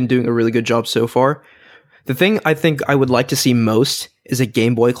Nintendo's been doing a really good job so far. The thing I think I would like to see most is a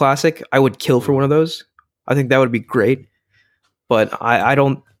Game Boy Classic. I would kill for one of those. I think that would be great. But I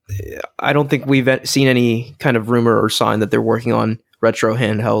don't think we've seen any kind of rumor or sign that they're working on retro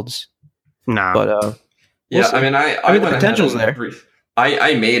handhelds. No. But yeah, I mean, I the potential's there.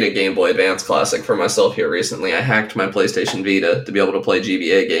 I made a Game Boy Advance Classic for myself here recently. I hacked my PlayStation Vita to be able to play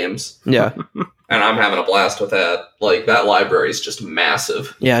GBA games. Yeah. And I'm having a blast with that. Like, that library is just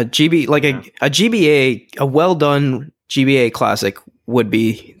massive. Yeah, a GBA, a well done GBA Classic would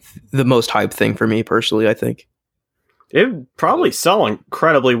be the most hype thing for me personally, I think. It would probably sell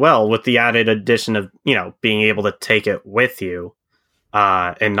incredibly well with the added addition of, being able to take it with you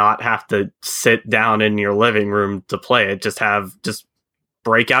and not have to sit down in your living room to play it. Just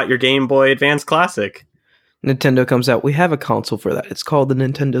break out your Game Boy Advance Classic. Nintendo comes out. We have a console for that. It's called the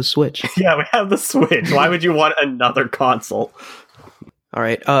Nintendo Switch. Yeah, we have the Switch. Why would you want another console? All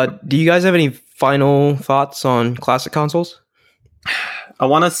right. Do you guys have any final thoughts on classic consoles? I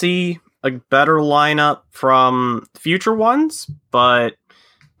want to see a better lineup from future ones, but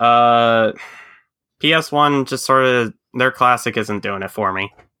PS1 just sort of, their classic isn't doing it for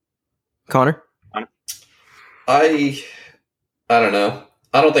me. Connor? I don't know.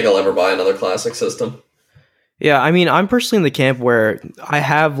 I don't think I'll ever buy another classic system. Yeah, I mean, I'm personally in the camp where I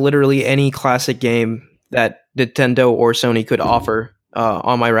have literally any classic game that Nintendo or Sony could offer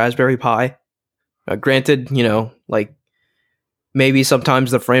on my Raspberry Pi. Granted, like maybe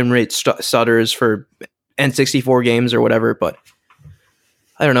sometimes the frame rate stutters for N64 games or whatever, but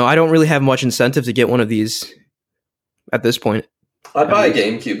I don't know. I don't really have much incentive to get one of these at this point. I'd buy a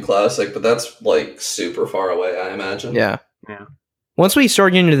GameCube Classic, but that's like super far away, I imagine. Yeah. Once we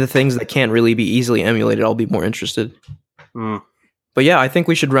start getting into the things that can't really be easily emulated, I'll be more interested. But yeah, I think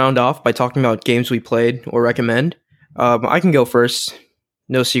we should round off by talking about games we played or recommend. I can go first.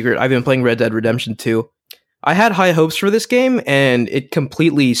 No secret, I've been playing Red Dead Redemption 2. I had high hopes for this game, and it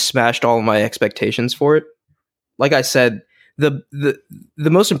completely smashed all of my expectations for it. Like I said, the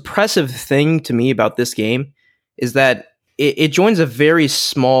most impressive thing to me about this game is that it joins a very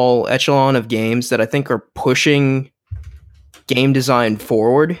small echelon of games that I think are pushing game design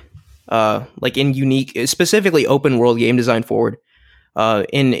forward, like in unique, specifically open world game design forward,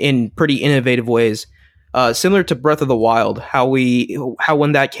 in pretty innovative ways. Similar to Breath of the Wild, how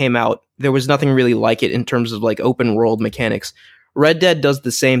when that came out, there was nothing really like it in terms of like open world mechanics. Red Dead does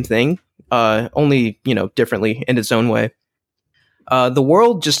the same thing, only differently in its own way. The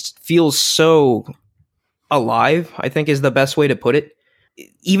world just feels so alive, I think is the best way to put it.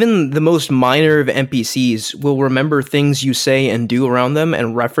 Even the most minor of NPCs will remember things you say and do around them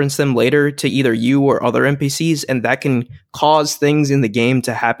and reference them later to either you or other NPCs, and that can cause things in the game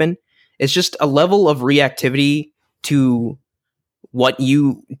to happen. It's just a level of reactivity to what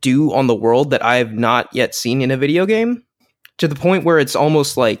you do on the world that I have not yet seen in a video game, to the point where it's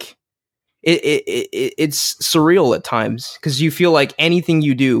almost like it's surreal at times, because you feel like anything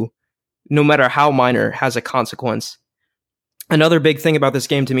you do, no matter how minor, has a consequence. Another big thing about this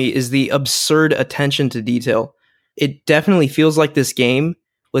game to me is the absurd attention to detail. It definitely feels like this game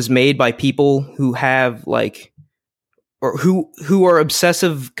was made by people who have or who are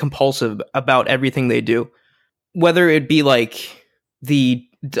obsessive compulsive about everything they do. Whether it be like the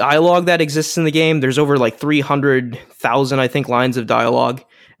dialogue that exists in the game, there's over 300,000, I think, lines of dialogue.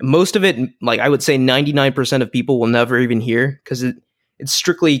 Most of it, I would say 99% of people will never even hear, because it's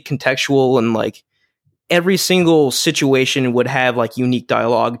strictly contextual, and every single situation would have unique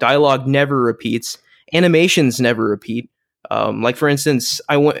dialogue. Dialogue never repeats. Animations never repeat. For instance,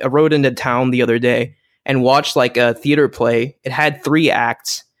 I rode into town the other day and watched a theater play. It had 3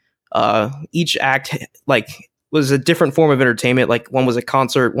 acts. Each act was a different form of entertainment. One was a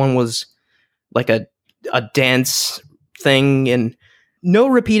concert, one was a dance thing, and no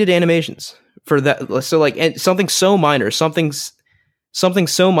repeated animations for that. So something so minor, something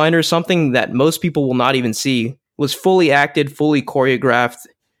that most people will not even see, was fully acted, fully choreographed,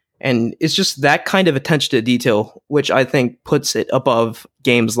 and it's just that kind of attention to detail, which I think puts it above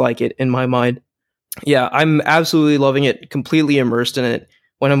games like it in my mind. Yeah, I'm absolutely loving it, completely immersed in it.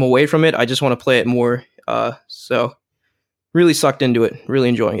 When I'm away from it, I just want to play it more. So really sucked into it, really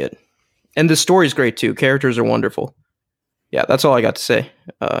enjoying it. And the story's great too. Characters are wonderful. Yeah, that's all I got to say.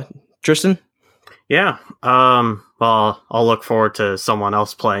 Tristan? Yeah. Well, I'll look forward to someone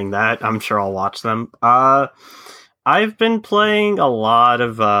else playing that. I'm sure I'll watch them. I've been playing a lot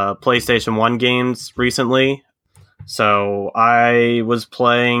of PlayStation 1 games recently. So I was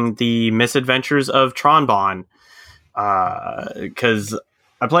playing the Misadventures of Tron because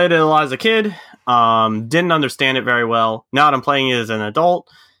I played it a lot as a kid. Didn't understand it very well. Now that I'm playing it as an adult,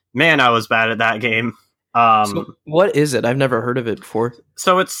 man, I was bad at that game. So what is it? I've never heard of it before.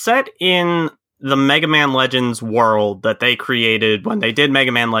 So it's set in the Mega Man Legends world that they created when they did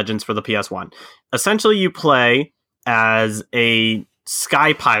Mega Man Legends for the PS1. Essentially, you play as a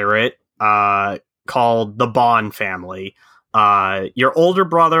sky pirate called the Bond family. your older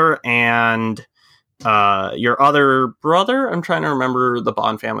brother and your other brother, I'm trying to remember the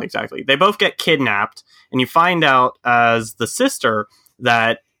Bond family exactly. They both get kidnapped, and you find out as the sister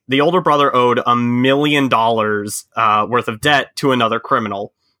that the older brother owed $1 million worth of debt to another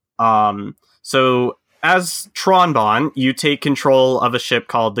criminal. So as Tron Bonne, you take control of a ship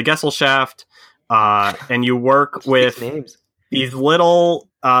called the Gesellschaft, and you work with these little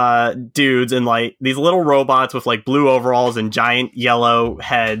dudes and like these little robots with like blue overalls and giant yellow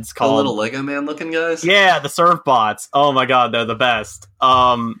heads called the little Lego man looking guys. Yeah, the Surf Bots. Oh my god, they're the best.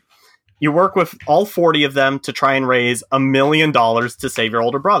 You work with all 40 of them to try and raise $1 million to save your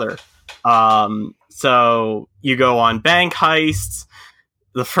older brother. So you go on bank heists.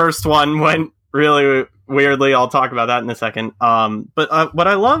 The first one went really weirdly. I'll talk about that in a second. But what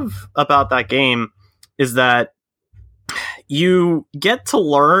I love about that game is that you get to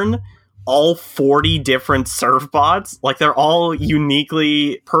learn all 40 different surf bots. Like, they're all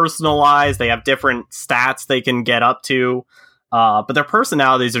uniquely personalized. They have different stats they can get up to. But their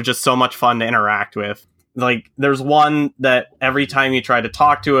personalities are just so much fun to interact with. Like, there's one that every time you try to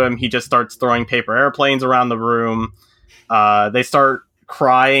talk to him, he just starts throwing paper airplanes around the room. They start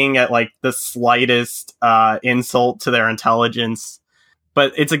crying at, like, the slightest insult to their intelligence.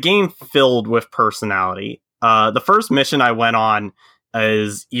 But it's a game filled with personality. The first mission I went on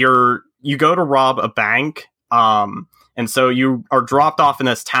is you go to rob a bank, and so you are dropped off in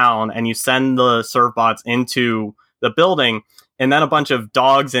this town, and you send the surf bots into the building, and then a bunch of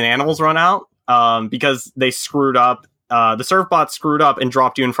dogs and animals run out because they screwed up. The surf bots screwed up and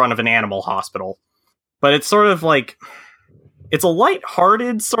dropped you in front of an animal hospital. But it's sort of like, it's a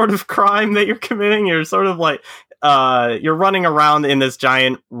lighthearted sort of crime that you're committing. You're sort of like, you're running around in this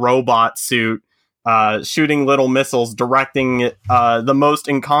giant robot suit, shooting little missiles, directing the most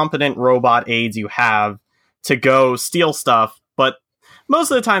incompetent robot aides you have to go steal stuff. But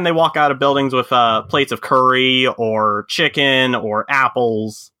most of the time they walk out of buildings with plates of curry or chicken or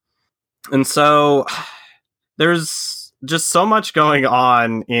apples. And so there's just so much going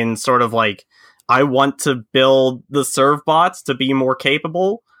on in sort of like, I want to build the serve bots to be more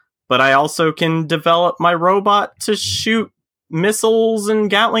capable, but I also can develop my robot to shoot missiles and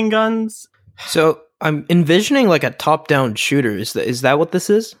Gatling guns. So I'm envisioning like a top-down shooter. Is that what this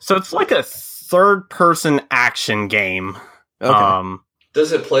is? So it's like a third-person action game. Okay.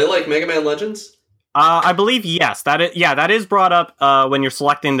 Does it play like Mega Man Legends? I believe yes. That is brought up when you're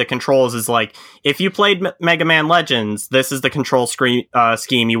selecting the controls. Is like, if you played Mega Man Legends, this is the control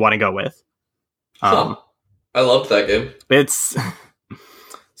scheme you want to go with. I loved that game. It's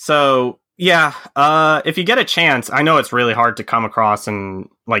so yeah. If you get a chance, I know it's really hard to come across and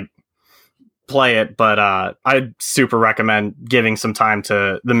like play it, but I'd super recommend giving some time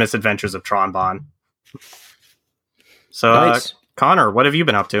to the Misadventures of Tron Bonne. So, nice. Connor, what have you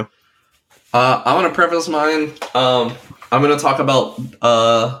been up to? I want to preface mine. I'm going to talk about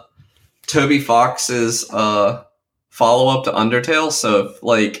Toby Fox's follow-up to Undertale. So, if,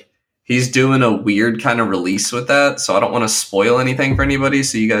 like, he's doing a weird kind of release with that, so I don't want to spoil anything for anybody.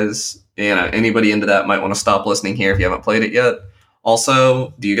 So you guys, anybody into that might want to stop listening here if you haven't played it yet.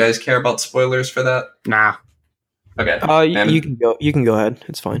 Also, do you guys care about spoilers for that? Nah. Okay. You can go. You can go ahead.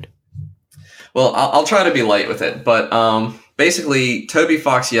 It's fine. Well, I'll try to be light with it, but basically, Toby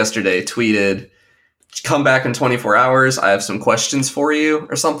Fox yesterday tweeted, "Come back in 24 hours. I have some questions for you,"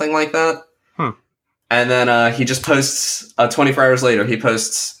 or something like that. And then he just posts 24 hours later. He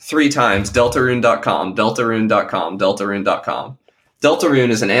posts 3 times Deltarune.com, Deltarune.com, Deltarune.com. Deltarune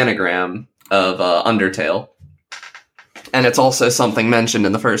is an anagram of Undertale, and it's also something mentioned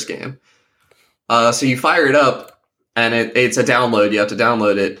in the first game. So you fire it up, and it's a download. You have to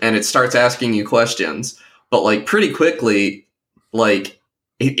download it, and it starts asking you questions. But like pretty quickly, like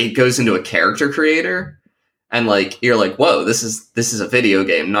it goes into a character creator, and like you're like, whoa, this is a video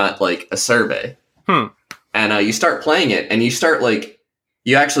game, not like a survey. And you start playing it, and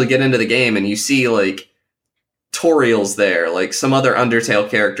you actually get into the game, and you see like Toriel's there, like some other Undertale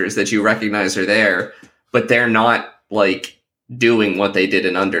characters that you recognize are there, but they're not like doing what they did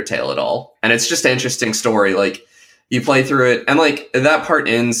in Undertale at all. And it's just an interesting story. Like, you play through it, and like that part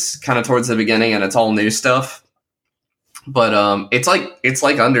ends kind of towards the beginning, and it's all new stuff. But it's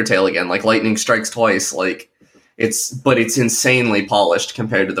like Undertale again. Like, lightning strikes twice. Like, it's insanely polished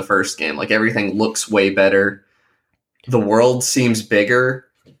compared to the first game. Like, everything looks way better. The world seems bigger,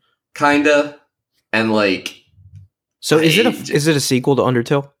 kinda, and like. So is it a sequel to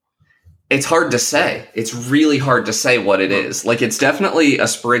Undertale? It's hard to say. It's really hard to say what it is. Like, it's definitely a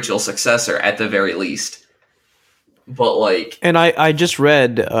spiritual successor at the very least. But like, and I just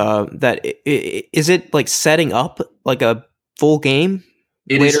read that is it like setting up like a full game?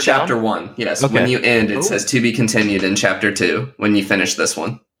 It is chapter 1. Yes. Okay. When you end, it says to be continued in chapter 2 when you finish this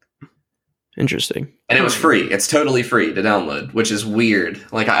one. Interesting. And it was free. It's totally free to download, which is weird.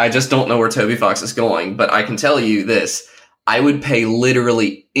 Like, I just don't know where Toby Fox is going, but I can tell you this. I would pay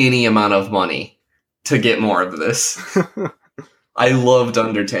literally any amount of money to get more of this. I loved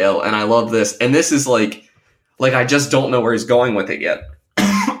Undertale, and I love this. And this is like I just don't know where he's going with it yet.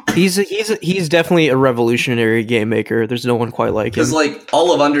 He's definitely a revolutionary game maker. There's no one quite like him. Because like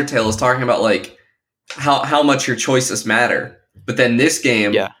all of Undertale is talking about like how much your choices matter, but then this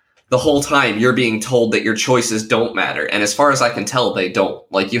game, the whole time you're being told that your choices don't matter, and as far as I can tell, they don't.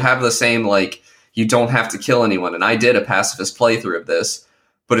 Like you have the same like you don't have to kill anyone, and I did a pacifist playthrough of this,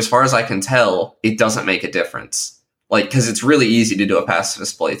 but as far as I can tell, it doesn't make a difference. Like because it's really easy to do a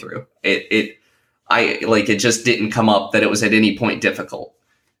pacifist playthrough. It just didn't come up that it was at any point difficult.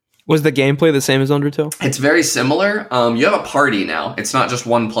 Was the gameplay the same as Undertale? It's very similar. You have a party now. It's not just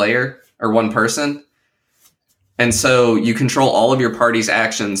one player or one person. And so you control all of your party's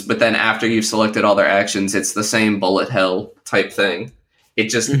actions, but then after you've selected all their actions, it's the same bullet hell type thing. It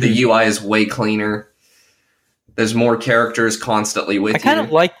just, the UI is way cleaner. There's more characters constantly with you.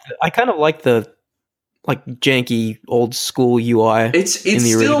 I kind of like the janky old school UI. It's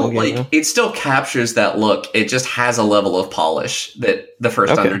still game, it still captures that look. It just has a level of polish that the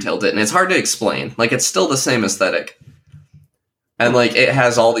first Undertale didn't. It's hard to explain. Like it's still the same aesthetic. And like it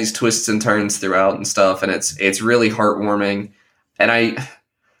has all these twists and turns throughout and stuff, and it's really heartwarming. And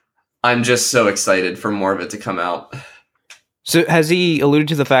I'm just so excited for more of it to come out. So has he alluded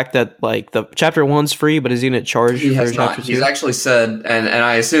to the fact that like the chapter 1's free, but is he going to charge for chapter 2? He's actually said, and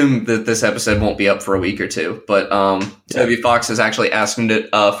I assume that this episode won't be up for a week or two, but Toby Fox is actually asking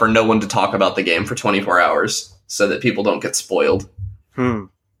for no one to talk about the game for 24 hours so that people don't get spoiled.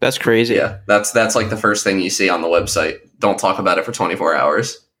 That's crazy. Yeah, that's like the first thing you see on the website. Don't talk about it for 24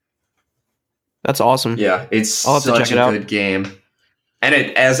 hours. That's awesome. Yeah, it's such a good game. And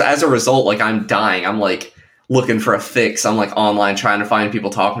as a result, like I'm dying. I'm like looking for a fix. I'm like online trying to find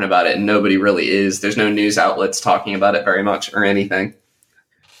people talking about it, and nobody really is. There's no news outlets talking about it very much or anything.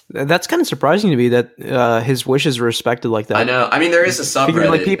 That's kind of surprising to me that his wishes were respected like that. I know. I mean, there is a subreddit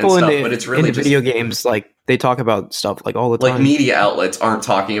like people and stuff, but it's really just video games. Like they talk about stuff like all the time. Like media outlets aren't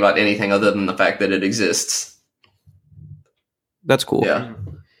talking about anything other than the fact that it exists. That's cool. Yeah,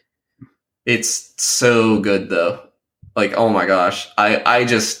 it's so good though. Like, oh my gosh, I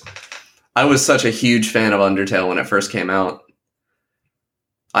was such a huge fan of Undertale when it first came out.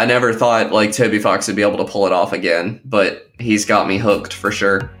 I never thought like Toby Fox would be able to pull it off again, but he's got me hooked for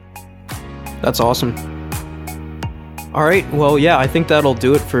sure. That's awesome. All right, well, yeah, I think that'll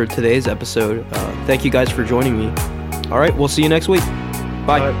do it for today's episode. Thank you guys for joining me. All right, we'll see you next week.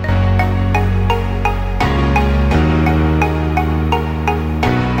 Bye.